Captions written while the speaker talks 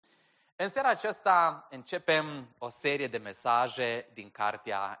În seara aceasta începem o serie de mesaje din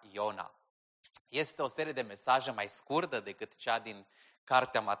cartea Iona. Este o serie de mesaje mai scurtă decât cea din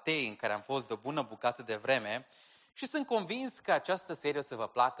cartea Matei, în care am fost de o bună bucată de vreme, și sunt convins că această serie o să vă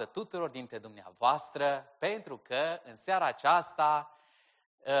placă tuturor dintre dumneavoastră, pentru că în seara aceasta,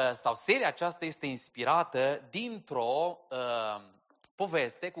 sau seria aceasta este inspirată dintr-o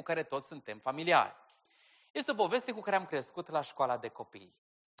poveste cu care toți suntem familiari. Este o poveste cu care am crescut la școala de copii.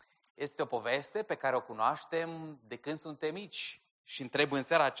 Este o poveste pe care o cunoaștem de când suntem mici. Și întreb în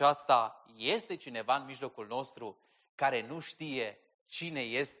seara aceasta, este cineva în mijlocul nostru care nu știe cine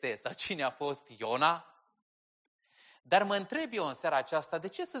este sau cine a fost Iona? Dar mă întreb eu în seara aceasta, de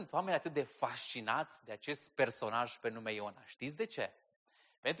ce sunt oameni atât de fascinați de acest personaj pe nume Iona? Știți de ce?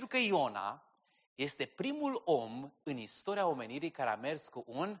 Pentru că Iona este primul om în istoria omenirii care a mers cu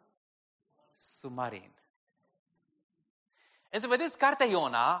un submarin. Însă vedeți, cartea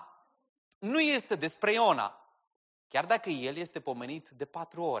Iona nu este despre Iona, chiar dacă el este pomenit de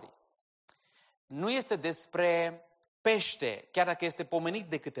 4 ori. Nu este despre pește, chiar dacă este pomenit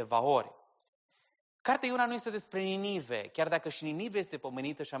de câteva ori. Cartea Iona nu este despre Ninive, chiar dacă și Ninive este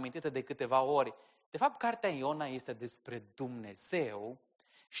pomenită și amintită de câteva ori. De fapt, cartea Iona este despre Dumnezeu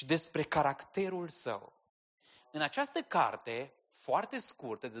și despre caracterul său. În această carte, foarte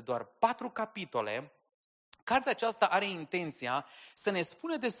scurtă, de doar 4 capitole, cartea aceasta are intenția să ne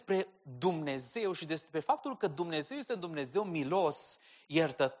spună despre Dumnezeu și despre faptul că Dumnezeu este un Dumnezeu milos,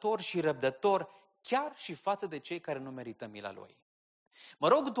 iertător și răbdător, chiar și față de cei care nu merită mila Lui. Mă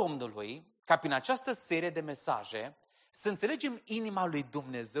rog Domnului ca prin această serie de mesaje să înțelegem inima lui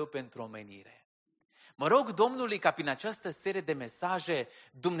Dumnezeu pentru omenire. Mă rog Domnului ca prin această serie de mesaje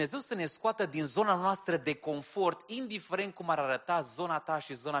Dumnezeu să ne scoată din zona noastră de confort, indiferent cum ar arăta zona ta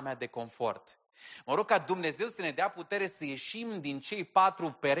și zona mea de confort. Mă rog ca Dumnezeu să ne dea putere să ieșim din cei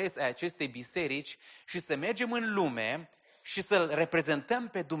 4 pereți ai acestei biserici și să mergem în lume și să-L reprezentăm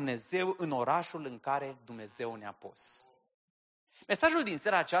pe Dumnezeu în orașul în care Dumnezeu ne-a pus. Mesajul din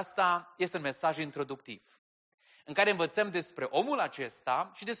seara aceasta este un mesaj introductiv, în care învățăm despre omul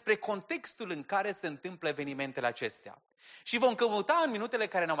acesta și despre contextul în care se întâmplă evenimentele acestea. Și vom căuta în minutele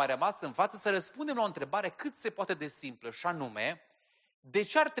care ne-au mai rămas în față să răspundem la o întrebare cât se poate de simplă, și anume, de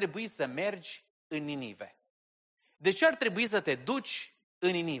ce ar trebui să mergi în Ninive? De ce ar trebui să te duci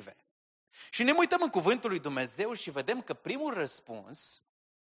în Ninive? Și ne uităm în cuvântul lui Dumnezeu și vedem că primul răspuns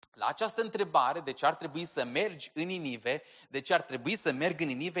la această întrebare, de ce ar trebui să mergi în Ninive, de ce ar trebui să merg în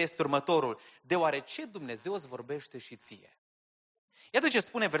Ninive, este următorul. Deoarece Dumnezeu îți vorbește și ție. Iată ce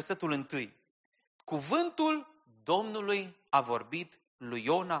spune versetul 1. Cuvântul Domnului a vorbit lui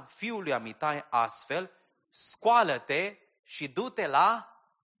Iona, fiul lui Amitai, astfel, scoală-te și du-te la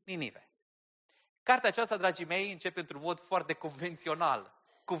Ninive. Cartea aceasta, dragii mei, începe într-un mod foarte convențional.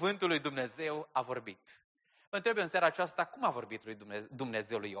 Cuvântul lui Dumnezeu a vorbit. Mă întreb în seara aceasta, cum a vorbit lui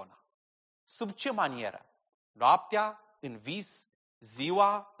Dumnezeu lui Iona? Sub ce manieră? Noaptea, în vis,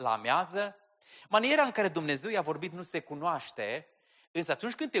 ziua, la amiază? Maniera în care Dumnezeu i-a vorbit nu se cunoaște, însă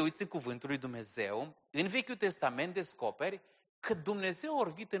atunci când te uiți în cuvântul lui Dumnezeu, în Vechiul Testament descoperi că Dumnezeu a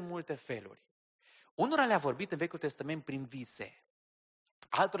vorbit în multe feluri. Unora le-a vorbit în Vechiul Testament prin vise,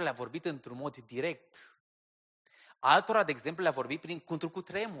 altora le-a vorbit într-un mod direct, altora, de exemplu, le-a vorbit printr-un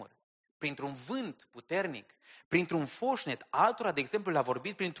cutremur, printr-un vânt puternic, printr-un foșnet, altora, de exemplu, le-a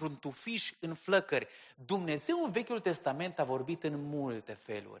vorbit printr-un tufiș în flăcări. Dumnezeu în Vechiul Testament a vorbit în multe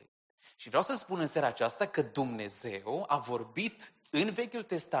feluri. Și vreau să spun în seara aceasta că Dumnezeu a vorbit în Vechiul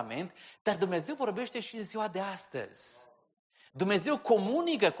Testament, dar Dumnezeu vorbește și în ziua de astăzi. Dumnezeu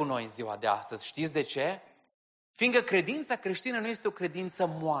comunică cu noi în ziua de astăzi. Știți de ce? Fiindcă credința creștină nu este o credință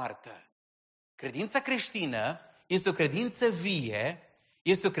moartă. Credința creștină este o credință vie,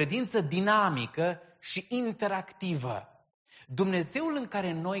 este o credință dinamică și interactivă. Dumnezeul în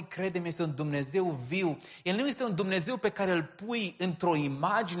care noi credem este un Dumnezeu viu. El nu este un Dumnezeu pe care îl pui într-o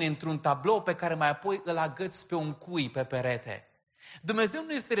imagine, într-un tablou pe care mai apoi îl agăți pe un cui pe perete. Dumnezeu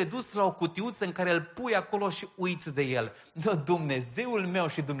nu este redus la o cutiuță în care îl pui acolo și uiți de el. No, Dumnezeul meu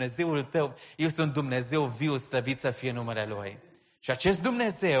și Dumnezeul tău este un Dumnezeu viu, slăvit să fie numele Lui. Și acest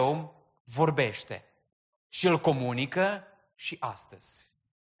Dumnezeu vorbește și îl comunică și astăzi.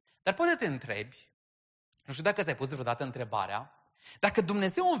 Dar poate te întrebi, nu știu dacă ți-ai pus vreodată întrebarea, dacă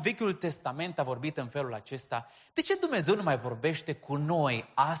Dumnezeu în Vechiul Testament a vorbit în felul acesta, de ce Dumnezeu nu mai vorbește cu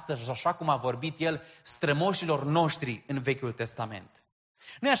noi astăzi, așa cum a vorbit El strămoșilor noștri în Vechiul Testament?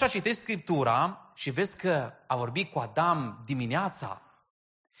 Nu așa, citești Scriptura și vezi că a vorbit cu Adam dimineața.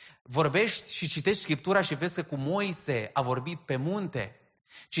 Vorbești și citești Scriptura și vezi că cu Moise a vorbit pe munte.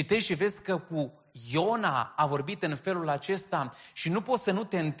 Citești și vezi că cu Iona a vorbit în felul acesta și nu poți să nu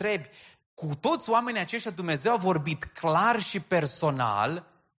te întrebi, cu toți oamenii aceștia Dumnezeu a vorbit clar și personal,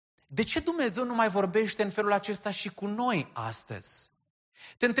 de ce Dumnezeu nu mai vorbește în felul acesta și cu noi astăzi?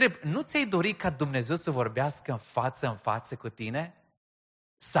 Te întreb, nu ți-ai dorit ca Dumnezeu să vorbească în față cu tine?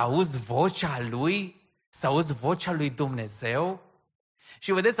 Să auzi vocea Lui? Să auzi vocea lui Dumnezeu?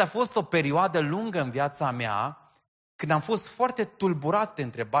 Și vedeți, a fost o perioadă lungă în viața mea când am fost foarte tulburat de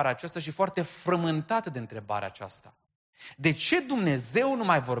întrebarea aceasta și foarte frământat de întrebarea aceasta. De ce Dumnezeu nu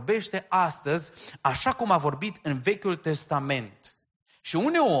mai vorbește astăzi așa cum a vorbit în Vechiul Testament? Și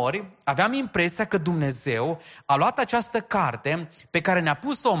uneori aveam impresia că Dumnezeu a luat această carte pe care ne-a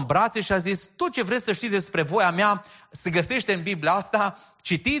pus-o în brațe și a zis, tot ce vreți să știți despre voia mea se găsește în Biblia asta,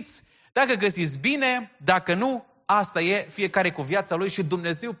 citiți, dacă găsiți bine, dacă nu, asta e, fiecare cu viața lui și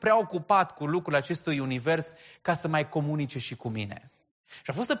Dumnezeu prea ocupat cu lucrul acestui univers ca să mai comunice și cu mine. Și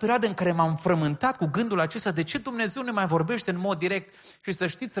a fost o perioadă în care m-am frământat cu gândul acesta, de ce Dumnezeu ne mai vorbește în mod direct? Și să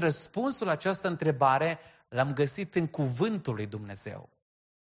știți, răspunsul la această întrebare l-am găsit în cuvântul lui Dumnezeu.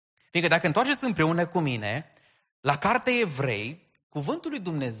 Fiindcă dacă întoarceți împreună cu mine, la cartea Evrei, cuvântul lui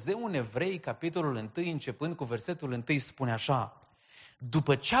Dumnezeu în Evrei, capitolul 1, începând cu versetul 1, spune așa,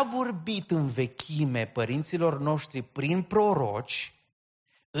 după ce a vorbit în vechime părinților noștri prin proroci,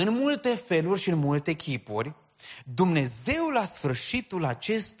 în multe feluri și în multe chipuri, Dumnezeu la sfârșitul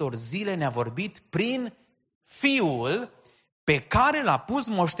acestor zile ne-a vorbit prin fiul pe care l-a pus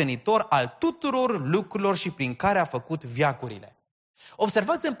moștenitor al tuturor lucrurilor și prin care a făcut veacurile.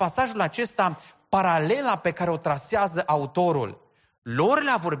 Observați în pasajul acesta paralela pe care o trasează autorul. Lor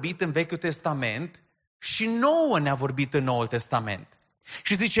le-a vorbit în Vechiul Testament și nouă ne-a vorbit în Noul Testament.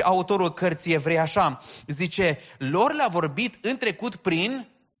 Și zice autorul cărții Evrei așa, zice, lor le-a vorbit în trecut prin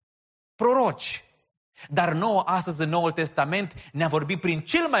proroci. Dar nouă astăzi în Noul Testament ne-a vorbit prin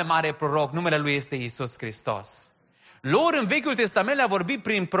cel mai mare proroc, numele lui este Iisus Hristos. Lor în Vechiul Testament le-a vorbit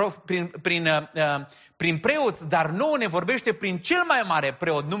prin preoți, dar nouă ne vorbește prin cel mai mare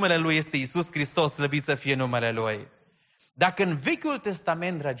preot, numele lui este Iisus Hristos, slăvit să fie numele lui. Dacă în Vechiul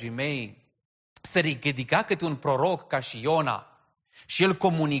Testament, dragii mei, se ridica câte un proroc ca și Iona și el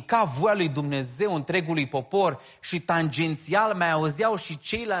comunica voia lui Dumnezeu întregului popor și tangențial mai auzeau și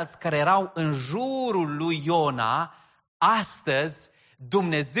ceilalți care erau în jurul lui Iona, astăzi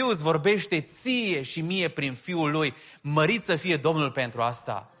Dumnezeu îți vorbește ție și mie prin Fiul Lui. Mărit să fie Domnul pentru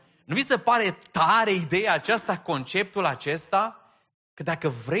asta. Nu vi se pare tare ideea aceasta, conceptul acesta? Că dacă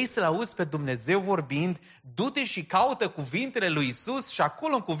vrei să-L auzi pe Dumnezeu vorbind, du-te și caută cuvintele lui Isus și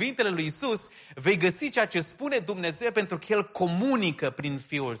acolo în cuvintele lui Isus vei găsi ceea ce spune Dumnezeu pentru că El comunică prin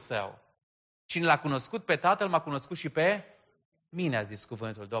Fiul Său. Cine l-a cunoscut pe Tatăl, m-a cunoscut și pe mine, a zis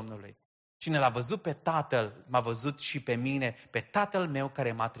cuvântul Domnului. Cine l-a văzut pe Tatăl, m-a văzut și pe mine, pe Tatăl meu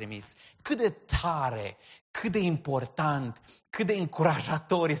care m-a trimis. Cât de tare, cât de important, cât de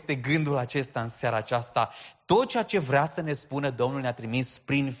încurajator este gândul acesta în seara aceasta. Tot ceea ce vrea să ne spună Domnul ne-a trimis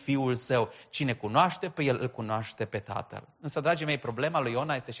prin Fiul Său. Cine cunoaște pe El, îl cunoaște pe Tatăl. Însă, dragii mei, problema lui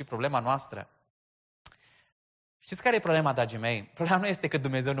Iona este și problema noastră. Știți care e problema, dragii mei? Problema nu este că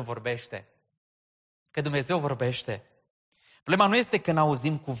Dumnezeu nu vorbește. Că Dumnezeu vorbește. Problema nu este că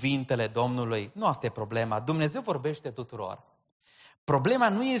n-auzim cuvintele Domnului. Nu asta e problema. Dumnezeu vorbește tuturor. Problema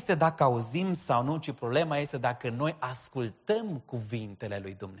nu este dacă auzim sau nu, ci problema este dacă noi ascultăm cuvintele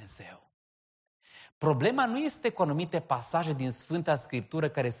lui Dumnezeu. Problema nu este cu anumite pasaje din Sfânta Scriptură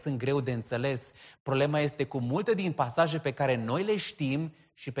care sunt greu de înțeles. Problema este cu multe din pasaje pe care noi le știm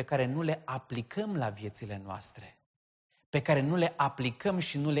și pe care nu le aplicăm la viețile noastre. Pe care nu le aplicăm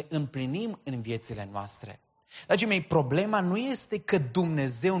și nu le împlinim în viețile noastre. Dragii mei, problema nu este că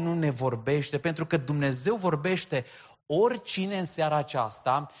Dumnezeu nu ne vorbește, pentru că Dumnezeu vorbește. Oricine în seara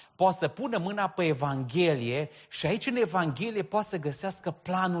aceasta poate să pună mâna pe Evanghelie și aici în Evanghelie poate să găsească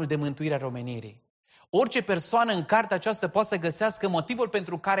planul de mântuire a omenirii. Orice persoană în cartea aceasta poate să găsească motivul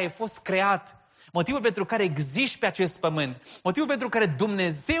pentru care ai fost creat, motivul pentru care existi pe acest pământ, motivul pentru care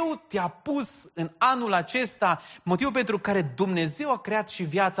Dumnezeu te-a pus în anul acesta, motivul pentru care Dumnezeu a creat și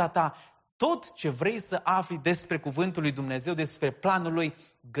viața ta. Tot ce vrei să afli despre cuvântul lui Dumnezeu, despre planul lui,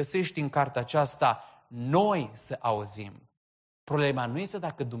 găsești în cartea aceasta. Noi să auzim. Problema nu este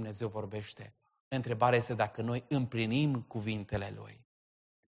dacă Dumnezeu vorbește. Întrebarea este dacă noi împlinim cuvintele Lui.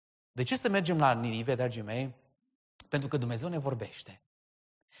 De ce să mergem la Ninive, dragii mei? Pentru că Dumnezeu ne vorbește.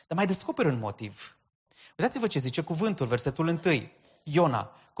 Dar mai descoper un motiv. Uitați-vă ce zice cuvântul, versetul 1.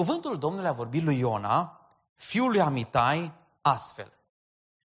 Iona. Cuvântul Domnului a vorbit lui Iona, fiul lui Amitai, astfel.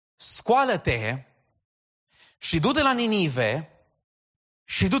 Scoală-te și du-te la Ninive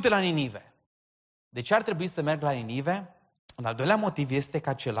și du-te la Ninive. De ce ar trebui să merg la Ninive? Un al doilea motiv este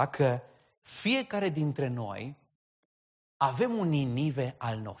acela că fiecare dintre noi avem un Ninive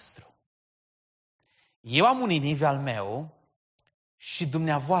al nostru. Eu am un Ninive al meu și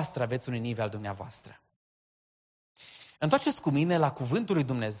dumneavoastră aveți un Ninive al dumneavoastră. Întoarceți cu mine la cuvântul lui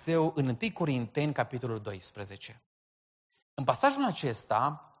Dumnezeu în 1 Corinteni, capitolul 12. În pasajul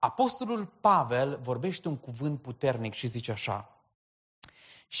acesta, apostolul Pavel vorbește un cuvânt puternic și zice așa: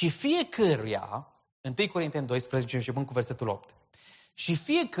 și fiecăruia, 1 Corinteni 12, începând cu versetul 8, și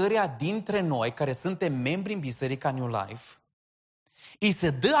fiecăruia dintre noi care suntem membri în Biserica New Life, îi se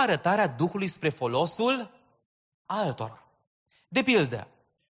dă arătarea Duhului spre folosul altora. De pildă,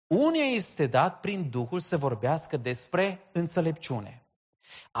 unuia este dat prin Duhul să vorbească despre înțelepciune,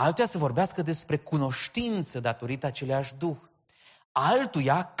 altuia să vorbească despre cunoștință datorită aceleași Duh,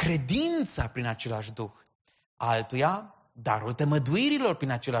 altuia credința prin același Duh, altuia darul tămăduirilor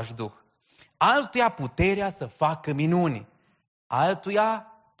prin același Duh, altuia puterea să facă minuni,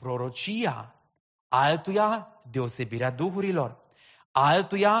 altuia prorocia, altuia deosebirea duhurilor,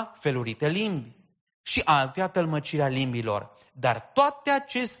 altuia felurite limbi și altuia tălmăcirea limbilor. Dar toate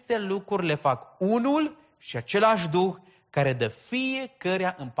aceste lucruri le fac unul și același Duh, care dă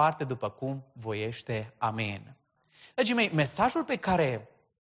fiecăruia în parte după cum voiește. Amin. Dragii mei, mesajul pe care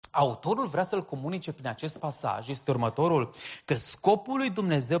autorul vrea să-l comunice prin acest pasaj este următorul: că scopul lui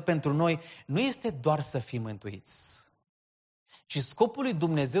Dumnezeu pentru noi nu este doar să fim mântuiți, ci scopul lui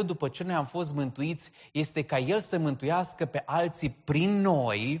Dumnezeu după ce noi am fost mântuiți este ca El să mântuiască pe alții prin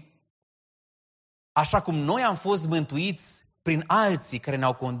noi, așa cum noi am fost mântuiți prin alții care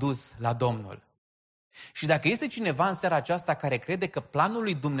ne-au condus la Domnul. Și dacă este cineva în seara aceasta care crede că planul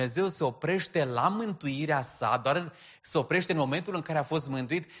lui Dumnezeu se oprește la mântuirea sa, doar se oprește în momentul în care a fost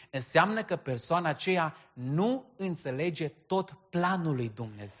mântuit, înseamnă că persoana aceea nu înțelege tot planul lui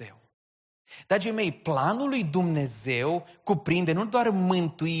Dumnezeu. Dragii mei, planul lui Dumnezeu cuprinde nu doar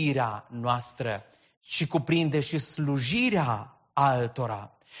mântuirea noastră, ci cuprinde și slujirea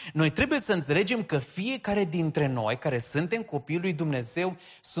altora. Noi trebuie să înțelegem că fiecare dintre noi, care suntem copiii lui Dumnezeu,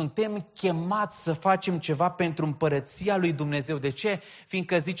 suntem chemați să facem ceva pentru împărăția lui Dumnezeu. De ce?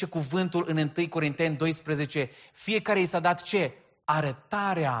 Fiindcă zice cuvântul în 1 Corinteni 12, fiecare i s-a dat ce?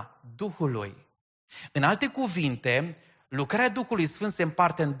 Arătarea Duhului. În alte cuvinte, lucrarea Duhului Sfânt se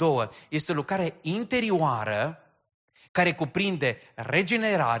împarte în două. Este o lucrare interioară, care cuprinde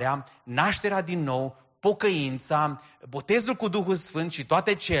regenerarea, nașterea din nou, pocăința, botezul cu Duhul Sfânt și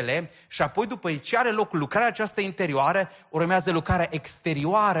toate cele, și apoi după ce are loc lucrarea aceasta interioară, urmează lucrarea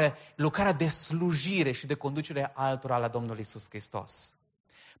exterioară, lucrarea de slujire și de conducere altora la Domnul Iisus Hristos.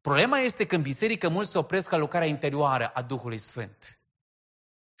 Problema este că în biserică mulți se opresc la lucrarea interioară a Duhului Sfânt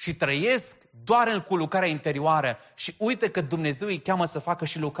și trăiesc doar cu lucrarea interioară și uită că Dumnezeu îi cheamă să facă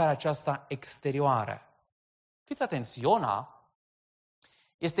și lucrarea aceasta exterioară. Fiți atenți, Iona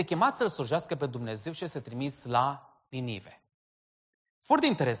este chemat să-L slujească pe Dumnezeu și este trimis la Ninive. Foarte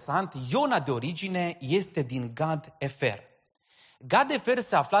interesant, Iona de origine este din Gad Efer. Gad Efer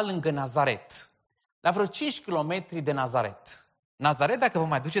se afla lângă Nazaret, la vreo 5 km de Nazaret. Nazaret, dacă vă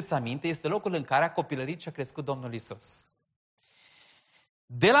mai duceți aminte, este locul în care a copilărit și a crescut Domnul Iisus.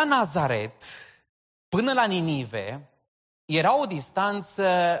 De la Nazaret până la Ninive era o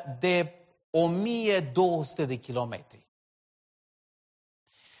distanță de 1200 de kilometri.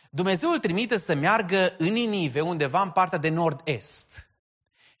 Dumnezeu îl trimite să meargă în Ninive, undeva în partea de nord-est.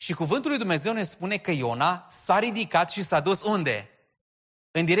 Și cuvântul lui Dumnezeu ne spune că Iona s-a ridicat și s-a dus unde?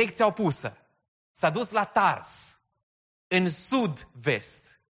 În direcția opusă. S-a dus la Tars, în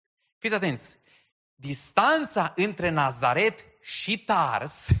sud-vest. Fiți atenți, distanța între Nazaret și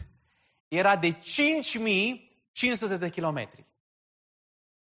Tars era de 5500 de kilometri.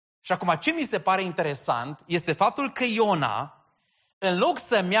 Și acum, ce mi se pare interesant este faptul că Iona, în loc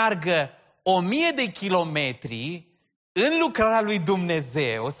să meargă 1000 de kilometri în lucrarea lui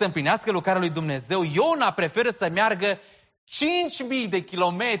Dumnezeu, să împlinească lucrarea lui Dumnezeu, Iona preferă să meargă 5000 de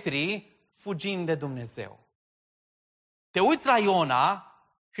kilometri fugind de Dumnezeu. Te uiți la Iona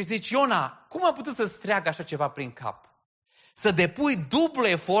și zici, Iona, cum a putut să-ți treacă așa ceva prin cap? Să depui dublu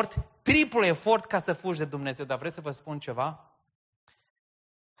efort, triplu efort ca să fugi de Dumnezeu. Dar vreți să vă spun ceva?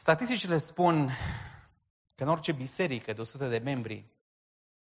 Statisticile spun că în orice biserică de 100 de membri,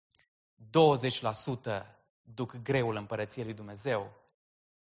 20% duc greul împărăției lui Dumnezeu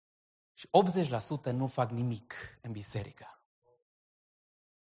și 80% nu fac nimic în biserică.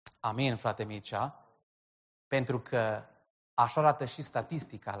 Amin, frate Mircea? Pentru că așa arată și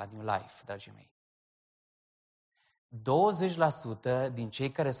statistica la New Life, dragii mei. 20% din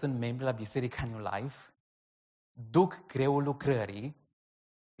cei care sunt membri la Biserica New Life duc greul lucrării,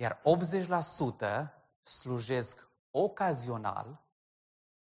 iar 80% slujesc ocazional,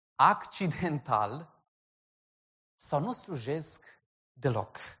 accidental sau nu slujesc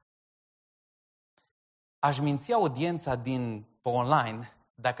deloc. Aș minți audiența din pe online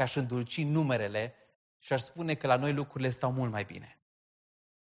dacă aș îndulci numerele și aș spune că la noi lucrurile stau mult mai bine.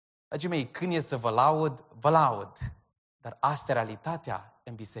 Dragii mei, când e să vă laud, dar asta e realitatea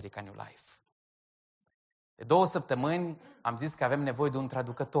în Biserica New Life. De 2 săptămâni am zis că avem nevoie de un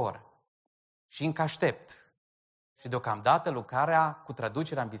traducător și încă aștept. Și deocamdată lucrarea cu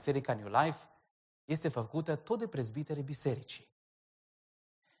traducerea în Biserica New Life este făcută tot de prezbiterii bisericii.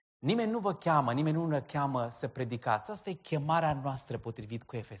 Nimeni nu vă cheamă, nimeni nu ne cheamă să predicați. Asta e chemarea noastră potrivit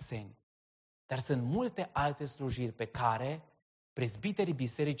cu Efeseni. Dar sunt multe alte slujiri pe care prezbiterii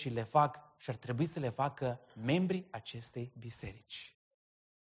bisericii le fac și ar trebui să le facă membrii acestei biserici.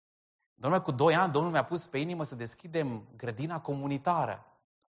 Domnule, cu 2 ani, Domnul mi-a pus pe inimă să deschidem grădina comunitară.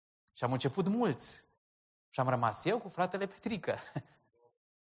 Și am început mulți. Și am rămas eu cu fratele Petrică.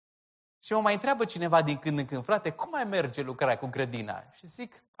 Și mă mai întreabă cineva din când în când, frate, cum mai merge lucrarea cu grădina? Și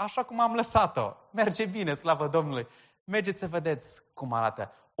zic, așa cum am lăsat-o. Merge bine, slavă Domnului. Mergeți să vedeți cum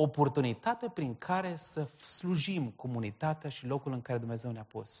arată. Oportunitate prin care să slujim comunitatea și locul în care Dumnezeu ne-a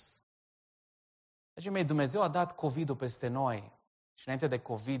pus. Dragii mei, Dumnezeu a dat COVID-ul peste noi. Și înainte de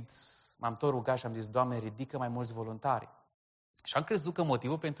COVID m-am tot rugat și am zis, Doamne, ridică mai mulți voluntari. Și am crezut că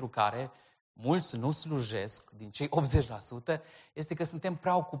motivul pentru care mulți nu slujesc, din cei 80%, este că suntem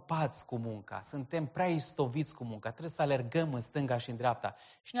prea ocupați cu munca, suntem prea istoviți cu munca, trebuie să alergăm în stânga și în dreapta.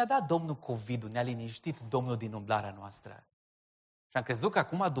 Și ne-a dat Domnul COVID-ul, ne-a liniștit Domnul din umblarea noastră. Și am crezut că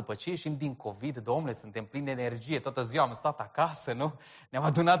acum, după ce ieșim din COVID, Domnule, suntem plini de energie, toată ziua am stat acasă, nu? Ne-am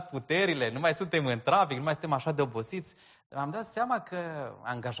adunat puterile, nu mai suntem în trafic, nu mai suntem așa de obosiți. Dar am dat seama că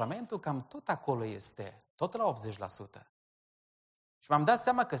angajamentul cam tot acolo este, tot la 80%. Și m-am dat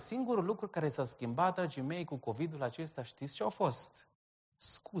seama că singurul lucru care s-a schimbat, dragii mei, cu COVID-ul acesta, știți ce au fost?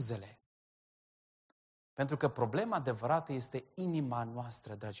 Scuzele. Pentru că problema adevărată este inima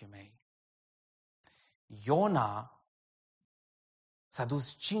noastră, dragii mei. Iona s-a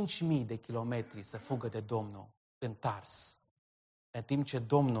dus 5.000 de kilometri să fugă de Domnul în Tars, în timp ce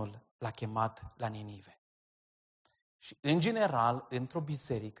Domnul l-a chemat la Ninive. Și, în general, într-o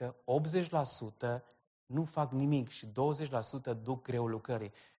biserică, 80% nu fac nimic și 20% duc greu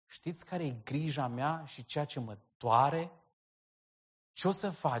lucrării. Știți care e grija mea și ceea ce mă doare? Ce o să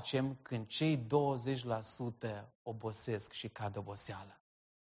facem când cei 20% obosesc și cad oboseală?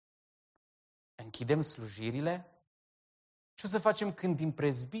 Închidem slujirile? Ce o să facem când din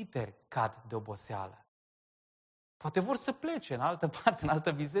prezbiteri cad de oboseală? Poate vor să plece în altă parte, în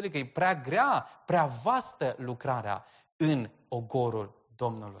altă biserică. E prea grea, prea vastă lucrarea în ogorul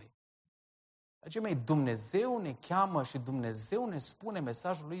Domnului. Dragii mei, Dumnezeu ne cheamă și Dumnezeu ne spune,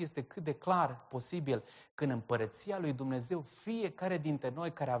 mesajul Lui este cât de clar posibil, că în împărăția Lui Dumnezeu, fiecare dintre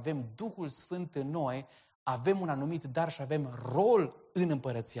noi care avem Duhul Sfânt în noi, avem un anumit dar și avem rol în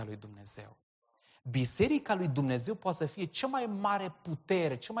împărăția Lui Dumnezeu. Biserica lui Dumnezeu poate să fie cea mai mare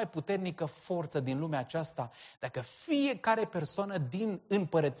putere, cea mai puternică forță din lumea aceasta, dacă fiecare persoană din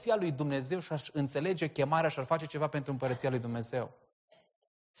împărăția lui Dumnezeu și-ar înțelege chemarea și-ar face ceva pentru împărăția lui Dumnezeu.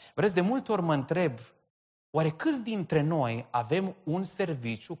 Vreți, de multe ori mă întreb, oare câți dintre noi avem un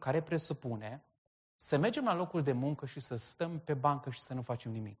serviciu care presupune să mergem la locul de muncă și să stăm pe bancă și să nu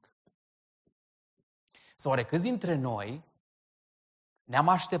facem nimic? Sau oare câți dintre noi ne-am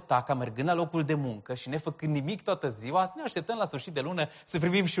așteptat ca mergând la locul de muncă și nefăcând nimic toată ziua, să ne așteptăm la sfârșit de lună să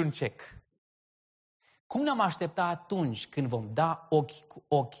primim și un cec? Cum ne-am așteptat atunci când vom da ochi cu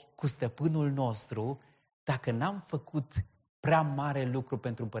ochi cu stăpânul nostru dacă n-am făcut prea mare lucru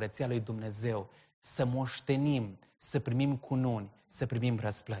pentru împărăția lui Dumnezeu, să moștenim, să primim cununi, să primim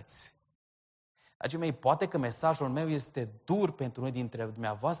răsplăți? Dragii mei, poate că mesajul meu este dur pentru unii dintre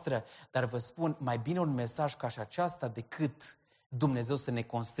dumneavoastră, dar vă spun, mai bine un mesaj ca și aceasta decât Dumnezeu să ne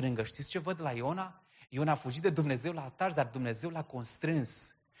constrângă. Știți ce văd la Iona? Iona a fugit de Dumnezeu la Tarș, dar Dumnezeu l-a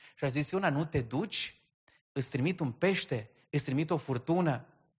constrâns. Și a zis, Iona, nu te duci? Îți trimit un pește, îți trimit o furtună.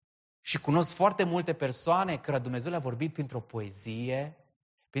 Și cunosc foarte multe persoane cărora Dumnezeu le-a vorbit printr-o poezie,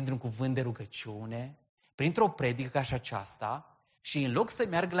 printr-un cuvânt de rugăciune, printr-o predică ca și aceasta. Și în loc să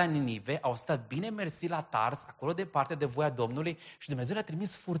meargă la Ninive, au stat bine mersi la Tars, acolo departe de voia Domnului, și Dumnezeu le-a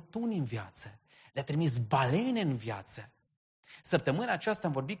trimis furtuni în viață. Le-a trimis balene în viață. Săptămâna aceasta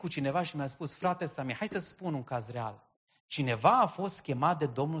am vorbit cu cineva și mi-a spus, frate Sami, hai să spun un caz real. Cineva a fost chemat de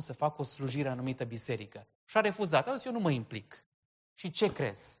Domnul să facă o slujire în anumită biserică și a refuzat. A zis, eu nu mă implic. Și ce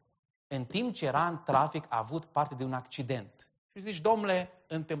crezi? În timp ce era în trafic, a avut parte de un accident. Și zici, domnule,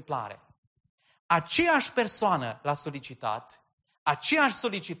 întâmplare. Aceeași persoană l-a solicitat, aceeași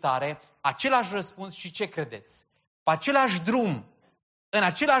solicitare, același răspuns și ce credeți? pe același drum, în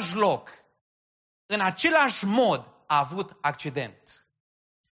același loc, în același mod a avut accident.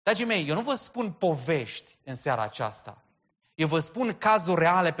 Dragii mei, eu nu vă spun povești în seara aceasta. Eu vă spun cazuri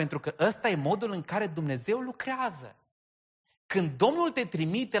reale pentru că ăsta e modul în care Dumnezeu lucrează. Când Domnul te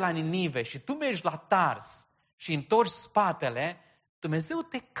trimite la Ninive și tu mergi la Tars și întorci spatele, Dumnezeu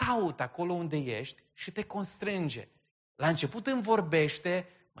te caută acolo unde ești și te constrânge. La început îmi vorbește,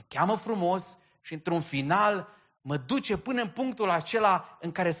 mă cheamă frumos și într-un final mă duce până în punctul acela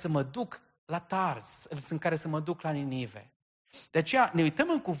în care să mă duc la Tars, în care să mă duc la Ninive. De aceea ne uităm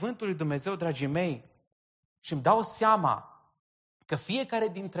în cuvântul lui Dumnezeu, dragii mei, și îmi dau seama că fiecare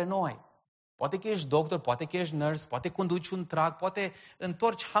dintre noi, poate că ești doctor, poate că ești nurse, poate conduci un truck, poate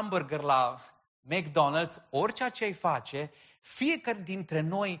întorci hamburger la McDonald's, orice ce ai face, fiecare dintre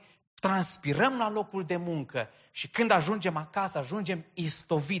noi transpirăm la locul de muncă și când ajungem acasă, ajungem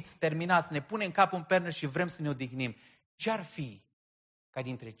istoviți, terminați, ne punem capul în pernă și vrem să ne odihnim. Ce-ar fi ca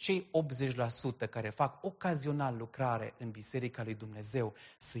dintre cei 80% care fac ocazional lucrare în Biserica lui Dumnezeu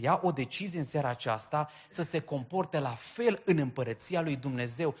să ia o decizie în seara aceasta, să se comporte la fel în împărăția lui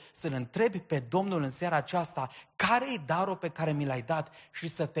Dumnezeu, să-L întrebi pe Domnul în seara aceasta care e darul pe care mi l-ai dat și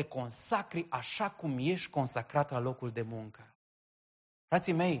să te consacri așa cum ești consacrat la locul de muncă.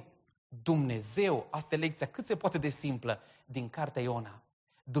 Frații mei, Dumnezeu, asta e lecția cât se poate de simplă din cartea Iona.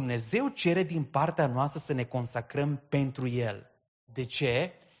 Dumnezeu cere din partea noastră să ne consacrăm pentru El. De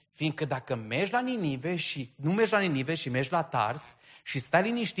ce? Fiindcă dacă mergi la Ninive și nu mergi la Ninive și mergi la Tars și stai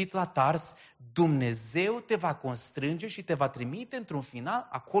liniștit la Tars, Dumnezeu te va constrânge și te va trimite într-un final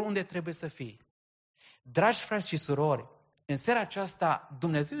acolo unde trebuie să fii. Dragi frați și surori, în seara aceasta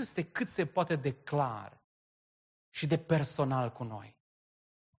Dumnezeu este cât se poate de clar și de personal cu noi.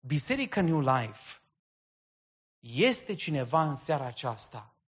 Biserica New Life este cineva în seara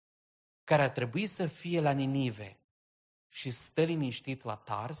aceasta care ar trebui să fie la Ninive și stă liniștit la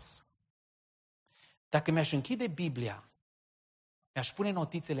Tars? Dacă mi-aș închide Biblia, mi-aș pune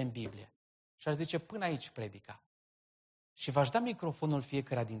notițele în Biblie și aș zice până aici predica și v-aș da microfonul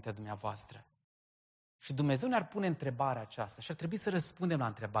fiecare dintre dumneavoastră și Dumnezeu ne-ar pune întrebarea aceasta și ar trebui să răspundem la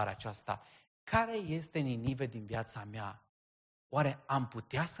întrebarea aceasta. Care este Ninive din viața mea? Oare am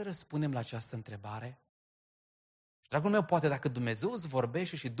putea să răspundem la această întrebare? Și, dragul meu, poate dacă Dumnezeu îți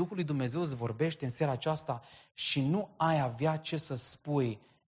vorbește și Duhul lui Dumnezeu îți vorbește în seara aceasta și nu ai avea ce să spui,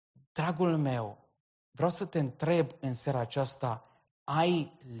 dragul meu, vreau să te întreb în seara aceasta,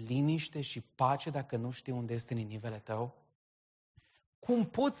 ai liniște și pace dacă nu știi unde este Ninivele tău? Cum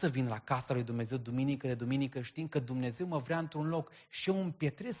pot să vin la casa lui Dumnezeu duminică de duminică știind că Dumnezeu mă vrea într-un loc și eu îmi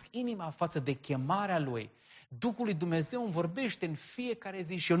pietresc inima față de chemarea Lui? Duhul lui Dumnezeu îmi vorbește în fiecare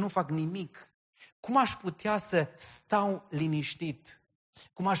zi și eu nu fac nimic. Cum aș putea să stau liniștit?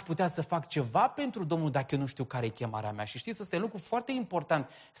 Cum aș putea să fac ceva pentru Domnul dacă eu nu știu care e chemarea mea? Și știți, ăsta e un lucru foarte important,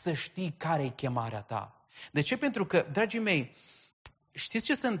 să știi care e chemarea ta. De ce? Pentru că, dragii mei, știți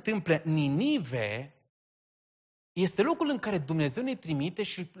ce se întâmplă? Ninive este locul în care Dumnezeu ne trimite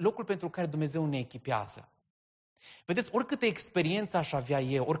și locul pentru care Dumnezeu ne echipează. Vedeți, oricâte experiență aș avea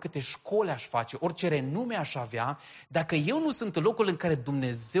eu, oricâte școli aș face, orice renume aș avea, dacă eu nu sunt în locul în care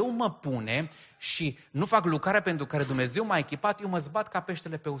Dumnezeu mă pune și nu fac lucrarea pentru care Dumnezeu m-a echipat, eu mă zbat ca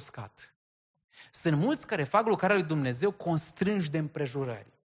peștele pe uscat. Sunt mulți care fac lucrarea lui Dumnezeu constrânși de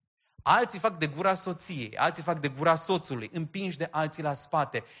împrejurări. Alții fac de gura soției, alții fac de gura soțului, împinși de alții la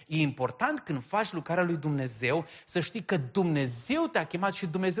spate. E important când faci lucrarea lui Dumnezeu să știi că Dumnezeu te-a chemat și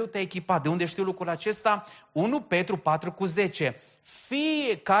Dumnezeu te-a echipat. De unde știu lucrul acesta? 1 Petru 4:10.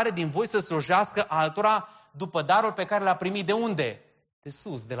 Fiecare din voi să slujească altora după darul pe care l-a primit. De unde? De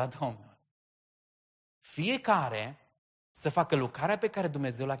sus, de la Domnul. Fiecare să facă lucrarea pe care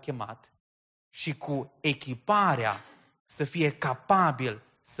Dumnezeu l-a chemat și cu echiparea să fie capabil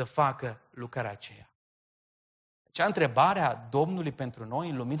să facă lucrarea aceea. Cea întrebarea Domnului pentru noi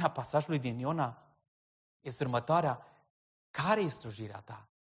în lumina pasajului din Iona este următoarea. Care e slujirea ta?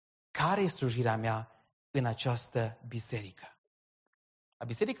 Care e slujirea mea în această biserică? La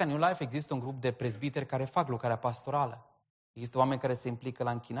Biserica New Life există un grup de prezbiteri care fac lucrarea pastorală. Există oameni care se implică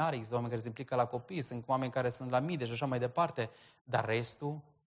la închinare, există oameni care se implică la copii, sunt oameni care sunt la mide și așa mai departe. Dar restul,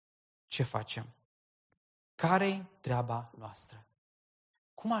 ce facem? Care-i treaba noastră?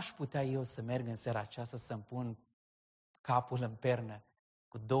 Cum aș putea eu să merg în seara aceasta să-mi pun capul în pernă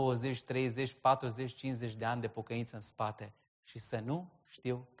cu 20, 30, 40, 50 de ani de pocăință în spate și să nu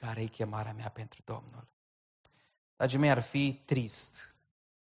știu care e chemarea mea pentru Domnul? Dragii mei, ar fi trist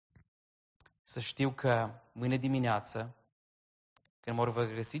să știu că mâine dimineață, când mă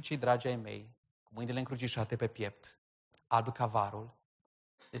vor găsi cei dragi ai mei, cu mâinile încrucișate pe piept, alb ca varul,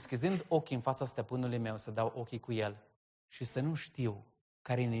 deschizând ochii în fața stăpânului meu, să dau ochii cu el și să nu știu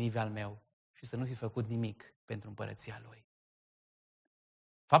care e Ninive al meu și să nu fi făcut nimic pentru împărăția lui.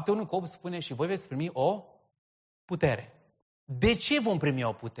 Faptul 1 cu 8 spune și voi veți primi o putere. De ce vom primi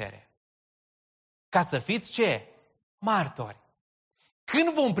o putere? Ca să fiți ce? Martori.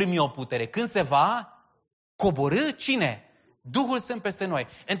 Când vom primi o putere? Când se va coborâ cine? Duhul Sfânt peste noi.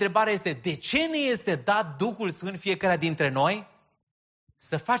 Întrebarea este, de ce ne este dat Duhul Sfânt fiecare dintre noi?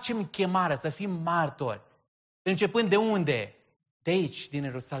 Să facem chemare, să fim martori. Începând de unde? De aici, din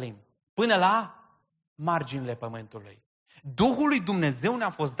Ierusalim. Până la marginile pământului. Duhul lui Dumnezeu ne-a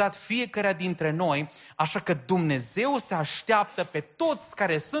fost dat fiecare dintre noi, așa că Dumnezeu se așteaptă pe toți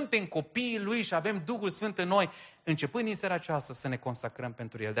care suntem copiii Lui și avem Duhul Sfânt în noi, începând din seara aceasta să ne consacrăm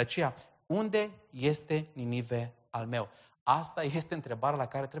pentru El. De aceea, unde este Ninive al meu? Asta este întrebarea la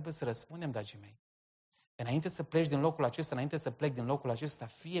care trebuie să răspundem, dragii mei. Înainte să pleci din locul acesta, înainte să plec din locul acesta,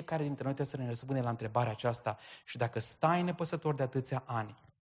 fiecare dintre noi trebuie să ne răspundem la întrebarea aceasta. Și dacă stai nepăsător de atâția ani,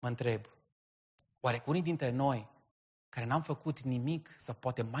 mă întreb, oare cu unii dintre noi, care n-am făcut nimic sau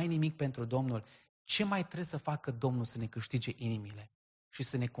poate mai nimic pentru Domnul, ce mai trebuie să facă Domnul să ne câștige inimile și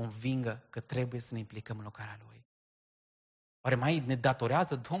să ne convingă că trebuie să ne implicăm în lucrarea Lui? Oare mai ne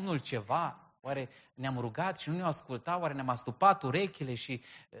datorează Domnul ceva? Oare ne-am rugat și nu ne-au ascultat? Oare ne-am astupat urechile și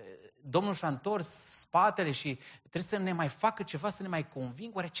Domnul și-a întors spatele și trebuie să ne mai facă ceva, să ne mai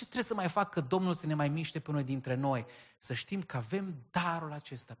convingă? Oare ce trebuie să mai facă Domnul să ne mai miște pe noi dintre noi? Să știm că avem darul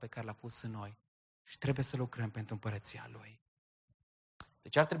acesta pe care l-a pus în noi și trebuie să lucrăm pentru împărăția Lui.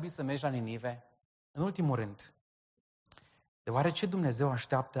 Deci ar trebui să mergi la Ninive? În ultimul rând, deoarece Dumnezeu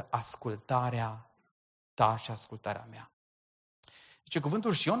așteaptă ascultarea ta și ascultarea mea. Deci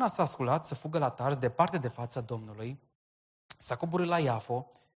cuvântul și Iona s-a sculat să fugă la Tarș, departe de fața Domnului, s-a coborât la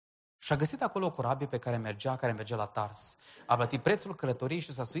Iafo și a găsit acolo o corabie pe care mergea la Tarș. A plătit prețul călătoriei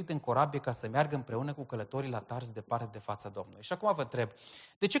și s-a suit în corabie ca să meargă împreună cu călătorii la Tarș, departe de fața Domnului. Și acum vă întreb,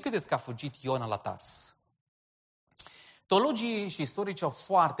 de ce credeți că a fugit Iona la Tarș? Teologii și istorici au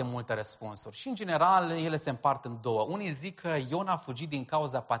foarte multe răspunsuri și, în general, ele se împart în două. Unii zic că Iona a fugit din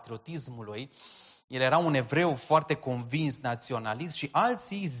cauza patriotismului, el era un evreu foarte convins naționalist, și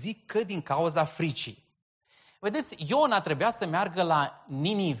alții zic că din cauza fricii. Vedeți, Iona trebuia să meargă la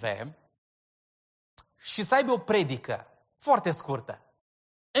Ninive și să aibă o predică foarte scurtă.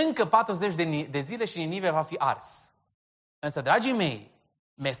 Încă 40 de zile și Ninive va fi ars. Însă, dragii mei,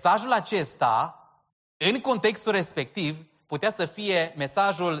 mesajul acesta, în contextul respectiv, putea să fie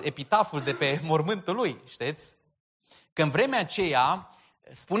mesajul, epitaful de pe mormântul lui, știți? Că în vremea aceea,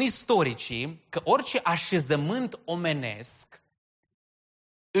 spun istoricii că orice așezământ omenesc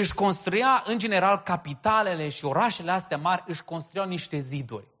își construia, în general, capitalele și orașele astea mari își construiau niște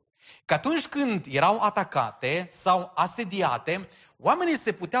ziduri. Că atunci când erau atacate sau asediate, oamenii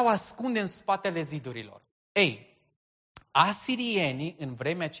se puteau ascunde în spatele zidurilor. Ei, asirienii în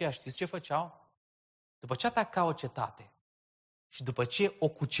vremea aceea, știți ce făceau? După ce atacau o cetate și după ce o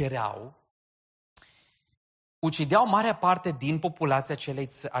cucereau, ucideau marea parte din populația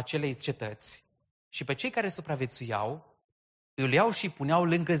acelei cetăți și pe cei care supraviețuiau îi iau și îi puneau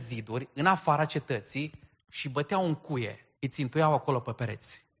lângă ziduri, în afara cetății, și băteau în cuie, îi țintuiau acolo pe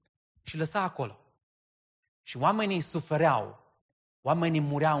pereți și lăsa acolo. Și oamenii sufereau, oamenii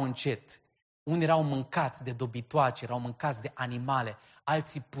mureau încet, unii erau mâncați de dobitoace, erau mâncați de animale,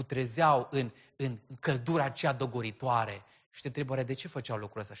 alții putrezeau în căldura aceea dogoritoare. Și te întreb, oare de ce făceau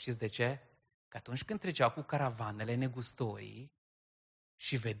lucrul ăsta? Știți de ce? Că atunci când treceau cu caravanele negustorii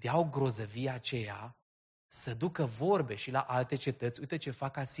și vedeau grozăvia aceea, să ducă vorbe și la alte cetăți, uite ce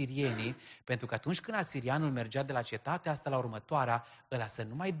fac asirienii, pentru că atunci când asirianul mergea de la cetatea asta la următoarea, ăla să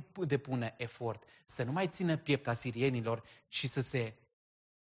nu mai depună efort, să nu mai țină piept asirienilor, ci să se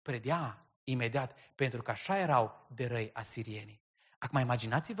predea imediat, pentru că așa erau de răi asirienii. Acum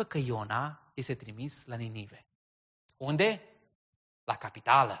imaginați-vă că Iona este trimis la Ninive. Unde? La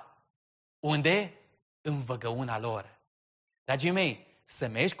capitală. Unde? În văgăuna lor. Dragii mei, să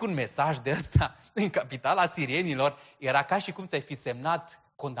mergi cu un mesaj de ăsta în capitala asirienilor era ca și cum ți-ai fi semnat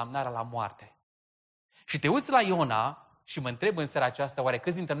condamnarea la moarte. Și te uiți la Iona și mă întreb în seara aceasta, oare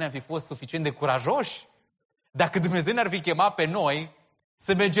câți dintre noi am fi fost suficient de curajoși? Dacă Dumnezeu ne-ar fi chemat pe noi,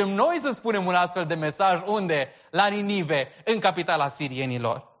 să mergem noi să spunem un astfel de mesaj, unde? La Ninive, în capitala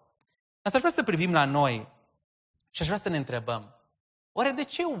asirienilor. Asta aș vrea să privim la noi și aș vrea să ne întrebăm, oare de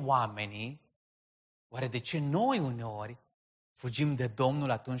ce oamenii, oare de ce noi uneori fugim de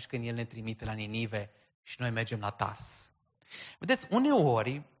Domnul atunci când El ne trimite la Ninive și noi mergem la Tars? Vedeți,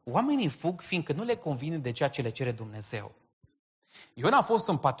 uneori oamenii fug fiindcă nu le convine de ceea ce le cere Dumnezeu. Iona a fost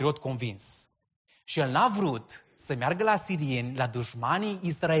un patriot convins Și el n-a vrut să meargă la sirieni, la dușmanii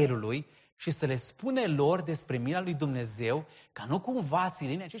Israelului și să le spune lor despre mila lui Dumnezeu, ca nu cumva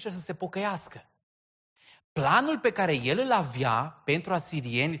sirienii aceștia să se pocăiască. Planul pe care el îl avea pentru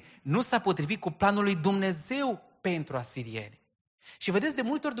asirieni nu s-a potrivit cu planul lui Dumnezeu pentru asirieni. Și vedeți, de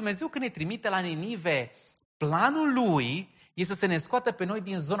multe ori Dumnezeu când ne trimite la Ninive, planul lui este să ne scoată pe noi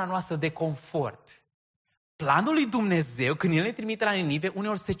din zona noastră de confort. Planul lui Dumnezeu, când el ne trimite la Ninive,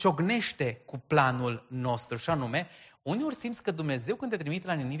 uneori se ciocnește cu planul nostru. Și anume, uneori simți că Dumnezeu când te trimite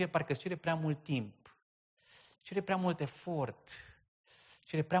la Ninive parcă îți cere prea mult timp, cere prea mult efort,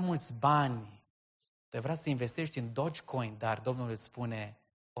 cere prea mulți bani. Tu vrea să investești în Dogecoin, dar Domnul îți spune,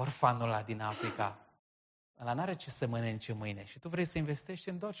 orfanul ăla din Africa, ăla n-are ce să mănânce mâine și tu vrei să investești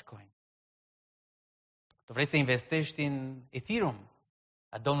în Dogecoin. Tu vrei să investești în Ethereum.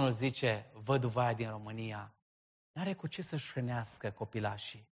 Dar Domnul zice, văduva din România, n-are cu ce să-și hrănească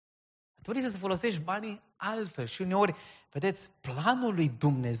copilașii. Tu vrei să folosești banii altfel și uneori, vedeți, planul lui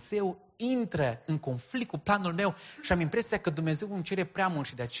Dumnezeu intră în conflict cu planul meu și am impresia că Dumnezeu îmi cere prea mult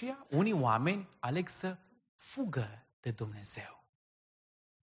și de aceea unii oameni aleg să fugă de Dumnezeu.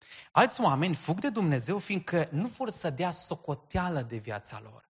 Alți oameni fug de Dumnezeu fiindcă nu vor să dea socoteală de viața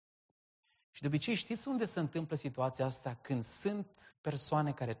lor. Și de obicei știți unde se întâmplă situația asta? Când sunt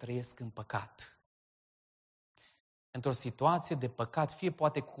persoane care trăiesc în păcat. Într-o situație de păcat, fie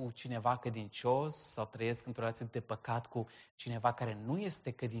poate cu cineva credincios sau trăiesc într-o relație de păcat cu cineva care nu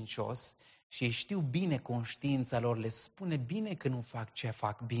este credincios și ei știu bine conștiința lor, le spune bine că nu fac ce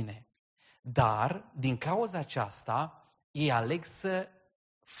fac bine. Dar, din cauza aceasta, ei aleg să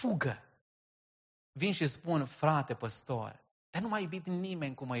fugă. Vin și spun, frate păstor, dar nu m-a iubit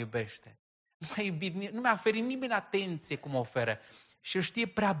nimeni cum mă iubește. Nu mi-a oferit nimeni atenție cum oferă. Și el știe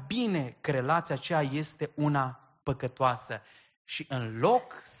prea bine că relația aceea este una păcătoasă. Și în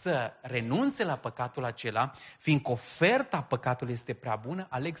loc să renunțe la păcatul acela, fiindcă oferta păcatului este prea bună,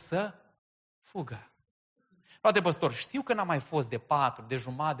 aleg să fugă. Frate păstor, știu că n-am mai fost de 4, de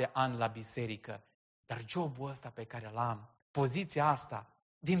jumătate de ani la biserică, dar jobul ăsta pe care l-am, poziția asta,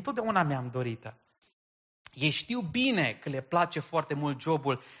 dintotdeauna mi-am dorită. Ei știu bine că le place foarte mult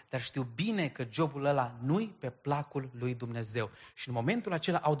jobul, dar știu bine că jobul ăla nu-i pe placul lui Dumnezeu. Și în momentul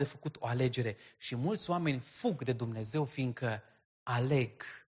acela au de făcut o alegere. Și mulți oameni fug de Dumnezeu fiindcă aleg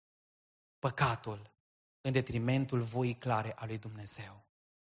păcatul în detrimentul voii clare a lui Dumnezeu.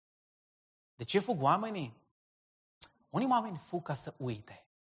 De ce fug oamenii? Unii oameni fug ca să uite.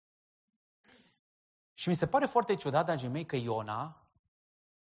 Și mi se pare foarte ciudat, dragii mei, că Iona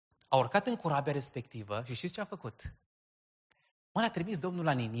a urcat în corabia respectivă și știți ce a făcut? L-a trimis Domnul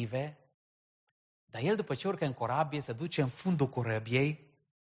la Ninive, dar el după ce urcă în corabie se duce în fundul corabiei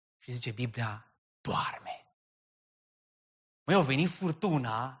și zice Biblia, doarme. Măi, a venit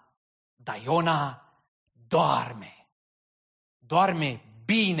furtuna, dar Iona doarme. Doarme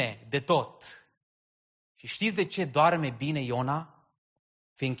bine de tot. Și știți de ce doarme bine Iona?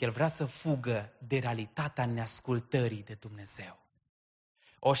 Fiindcă el vrea să fugă de realitatea neascultării de Dumnezeu.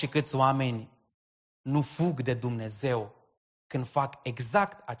 Și câți oameni nu fug de Dumnezeu când fac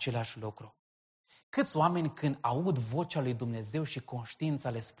exact același lucru. Câți oameni când aud vocea lui Dumnezeu și conștiința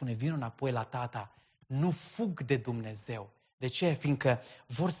le spune vino înapoi la tata, nu fug de Dumnezeu. De ce? Fiindcă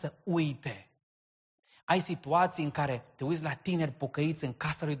vor să uite. Ai situații în care te uiți la tineri pocăiți în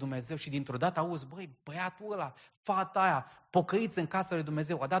casa lui Dumnezeu și dintr-o dată auzi, băi, băiatul ăla, fata aia, pocăiți în casa lui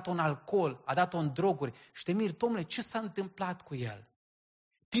Dumnezeu, a dat-o în alcool, a dat-o în droguri și te miri, domnule, ce s-a întâmplat cu el?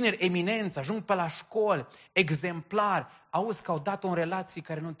 Tineri eminenți, ajung pe la școli, exemplari, auzi că au dat-o în relații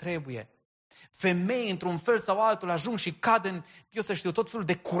care nu trebuie. Femei, într-un fel sau altul, ajung și cad în, eu să știu, tot felul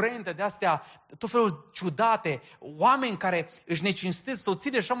de curente de astea, tot felul ciudate, oameni care își necinstesc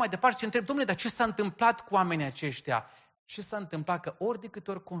soțiile și așa mai departe și întreb, domnule, dar ce s-a întâmplat cu oamenii aceștia? Ce s-a întâmplat? Că ori de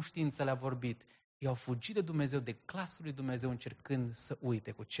câte ori conștiința le-a vorbit, ei au fugit de Dumnezeu, de glasul lui Dumnezeu, încercând să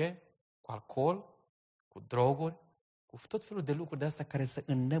uite. Cu ce? Cu alcool, cu droguri, cu tot felul de lucruri de astea care să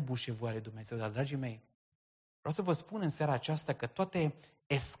înnăbușe voia lui Dumnezeu. Dar, dragii mei, vreau să vă spun în seara aceasta că toate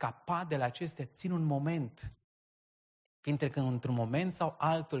escapadele acestea țin un moment. Fiindcă că într-un moment sau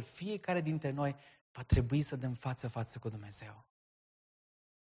altul, fiecare dintre noi va trebui să dăm față cu Dumnezeu.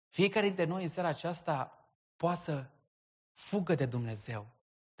 Fiecare dintre noi în seara aceasta poate să fugă de Dumnezeu,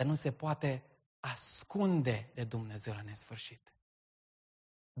 dar nu se poate ascunde de Dumnezeu la nesfârșit.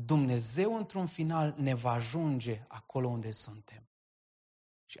 Dumnezeu într-un final ne va ajunge acolo unde suntem.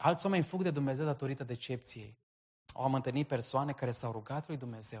 Și alți oameni fug de Dumnezeu datorită decepției. Am întâlnit persoane care s-au rugat lui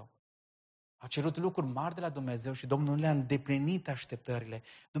Dumnezeu. Au cerut lucruri mari de la Dumnezeu și Domnul nu le-a îndeplinit așteptările.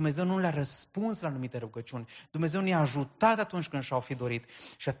 Dumnezeu nu le-a răspuns la anumite rugăciuni. Dumnezeu ne-a ajutat atunci când și-au fi dorit.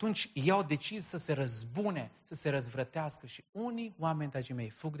 Și atunci ei au decis să se răzbune, să se răzvrătească. Și unii oameni, dragii mei,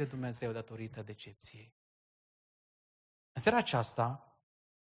 fug de Dumnezeu datorită decepției. În seara aceasta,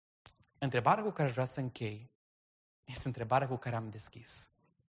 întrebarea cu care aș vrea să închei este întrebarea cu care am deschis.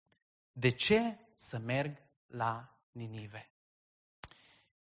 De ce să merg la Ninive?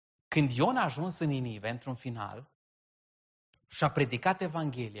 Când Iona a ajuns în Ninive, într-un final, și a predicat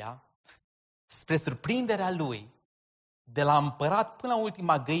Evanghelia, spre surprinderea lui, de la împărat până la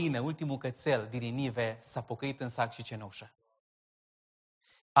ultima găină, ultimul cățel din Ninive, s-a pocăit în sac și cenușă.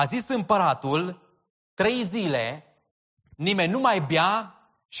 A zis împăratul, 3 zile, nimeni nu mai bea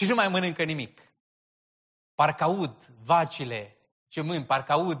și nu mai mănâncă nimic. Parcă aud vacile ce mânt,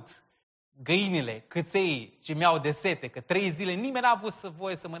 parcă aud găinile, căței ce mi-au de sete, că 3 zile nimeni n-a avut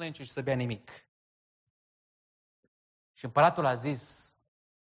voie să mănânce și să bea nimic. Și împăratul a zis,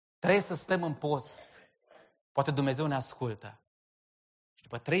 trebuie să stăm în post, poate Dumnezeu ne ascultă. Și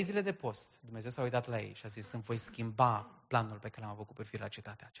după 3 zile de post, Dumnezeu s-a uitat la ei și a zis, îmi voi schimba planul pe care l-am avut cu privire la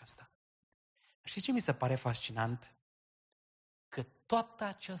cetatea aceasta. Știți ce mi se pare fascinant? Că toată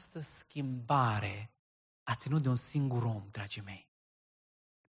această schimbare a ținut de un singur om, dragii mei.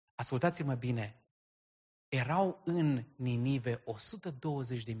 Ascultați-mă bine, erau în Ninive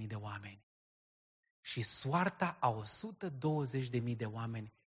 120.000 de oameni și soarta a 120.000 de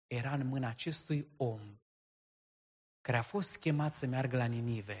oameni era în mâna acestui om care a fost chemat să meargă la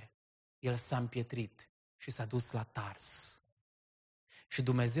Ninive. El s-a împietrit și s-a dus la Tars. Și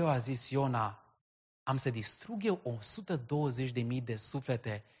Dumnezeu a zis, Iona, am să distrug eu 120.000 de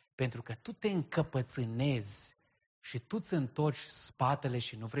suflete pentru că tu te încăpățânezi și tu îți întorci spatele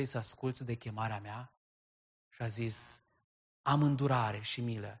și nu vrei să asculți de chemarea mea? Și a zis, am îndurare și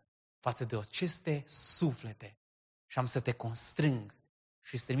milă față de aceste suflete și am să te constrâng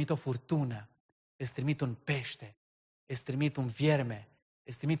și îți trimit o furtună, îți trimit un pește, îți trimit un vierme,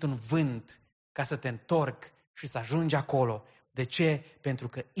 îți trimit un vânt ca să te întorc și să ajungi acolo. De ce? Pentru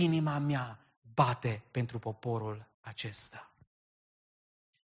că inima mea bate pentru poporul acesta.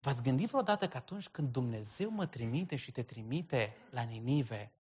 V-ați gândit vreodată că atunci când Dumnezeu mă trimite și te trimite la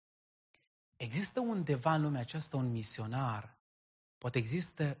Ninive, există undeva în lumea aceasta un misionar, poate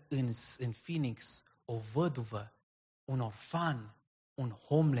există în Phoenix o văduvă, un orfan, un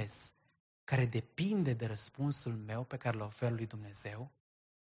homeless, care depinde de răspunsul meu pe care îl ofer lui Dumnezeu?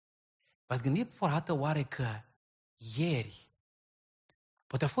 V-ați gândit vreodată oare că ieri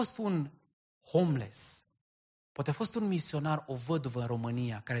poate a fost un homeless, poate a fost un misionar, o văduvă în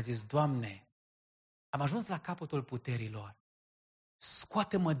România, care a zis, Doamne, am ajuns la capătul puterilor,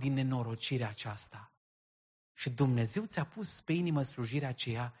 scoate-mă din nenorocirea aceasta. Și Dumnezeu ți-a pus pe inimă slujirea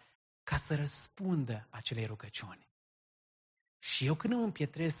aceea ca să răspundă acelei rugăciuni. Și eu când îmi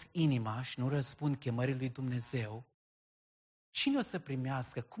împietresc inima și nu răspund chemării lui Dumnezeu, cine o să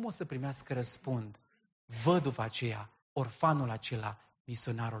primească, cum o să primească răspund? Văduva aceea, orfanul acela,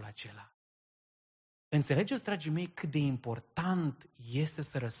 misionarul acela. Înțelegeți, dragii mei, cât de important este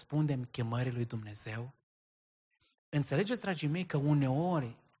să răspundem chemării lui Dumnezeu? Înțelegeți, dragii mei, că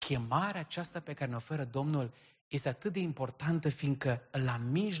uneori chemarea aceasta pe care ne oferă Domnul este atât de importantă, fiindcă la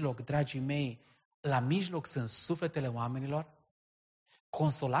mijloc, dragii mei, la mijloc sunt sufletele oamenilor?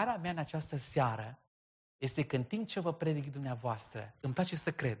 Consolarea mea în această seară este că în timp ce vă predic dumneavoastră, îmi place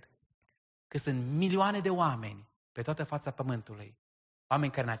să cred că sunt milioane de oameni pe toată fața pământului,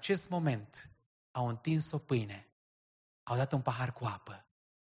 oameni care în acest moment au întins o pâine, au dat un pahar cu apă,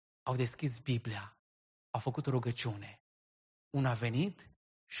 au deschis Biblia, au făcut o rugăciune. Unul a venit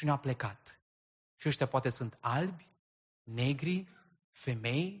și unul a plecat. Și ăștia poate sunt albi, negri,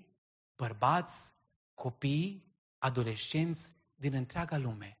 femei, bărbați, copii, adolescenți din întreaga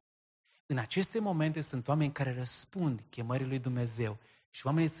lume. În aceste momente sunt oameni care răspund chemării lui Dumnezeu și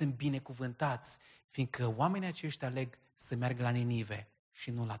oamenii sunt binecuvântați, fiindcă oamenii aceștia aleg să meargă la Ninive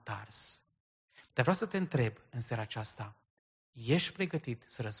și nu la Tars. Dar vreau să te întreb în seara aceasta, ești pregătit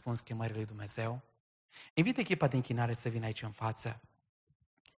să răspunzi chemării lui Dumnezeu? Invit echipa de închinare să vină aici în față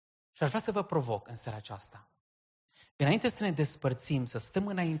și aș vrea să vă provoc în seara aceasta. Înainte să ne despărțim, să stăm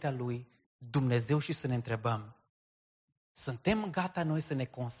înaintea lui Dumnezeu și să ne întrebăm, suntem gata noi să ne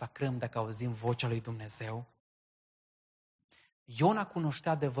consacrăm dacă auzim vocea lui Dumnezeu? Iona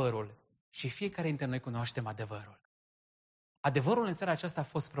cunoștea adevărul și fiecare dintre noi cunoaștem adevărul. Adevărul în seara aceasta a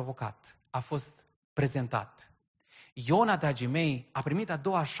fost provocat, a fost prezentat. Iona, dragii mei, a primit a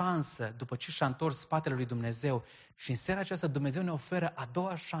doua șansă după ce și-a întors spatele lui Dumnezeu și în seara aceasta Dumnezeu ne oferă a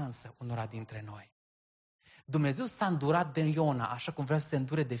doua șansă unora dintre noi. Dumnezeu s-a îndurat de Iona, așa cum vrea să se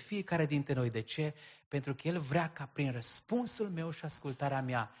îndure de fiecare dintre noi. De ce? Pentru că El vrea ca prin răspunsul meu și ascultarea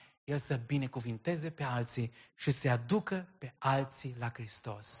mea, El să binecuvinteze pe alții și să-i aducă pe alții la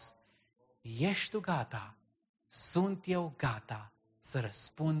Hristos. Ești tu gata? Sunt eu gata să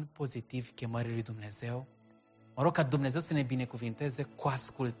răspund pozitiv chemării lui Dumnezeu? Mă rog ca Dumnezeu să ne binecuvinteze cu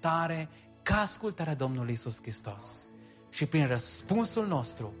ascultare, ca ascultarea Domnului Iisus Hristos. Și prin răspunsul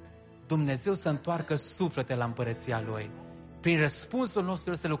nostru, Dumnezeu să întoarcă suflete la împărăția Lui. Prin răspunsul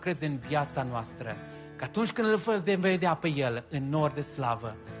nostru să lucreze în viața noastră. Că atunci când îl vedea pe El în nor de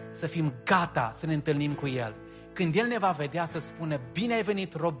slavă, să fim gata să ne întâlnim cu El. Când El ne va vedea să spună, bine ai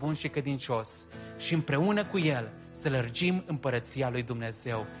venit, rob bun și credincios. Și împreună cu El să lărgim împărăția lui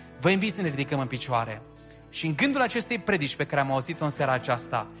Dumnezeu. Vă invit să ne ridicăm în picioare. Și în gândul acestei predici pe care am auzit-o în seara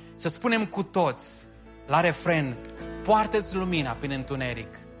aceasta, să spunem cu toți, la refren, poartă-ți lumina prin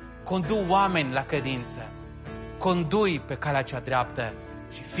întuneric, condu oameni la credință, condui pe calea cea dreaptă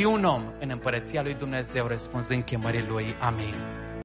și fii un om în împărăția lui Dumnezeu răspunzând chemării Lui. Amin.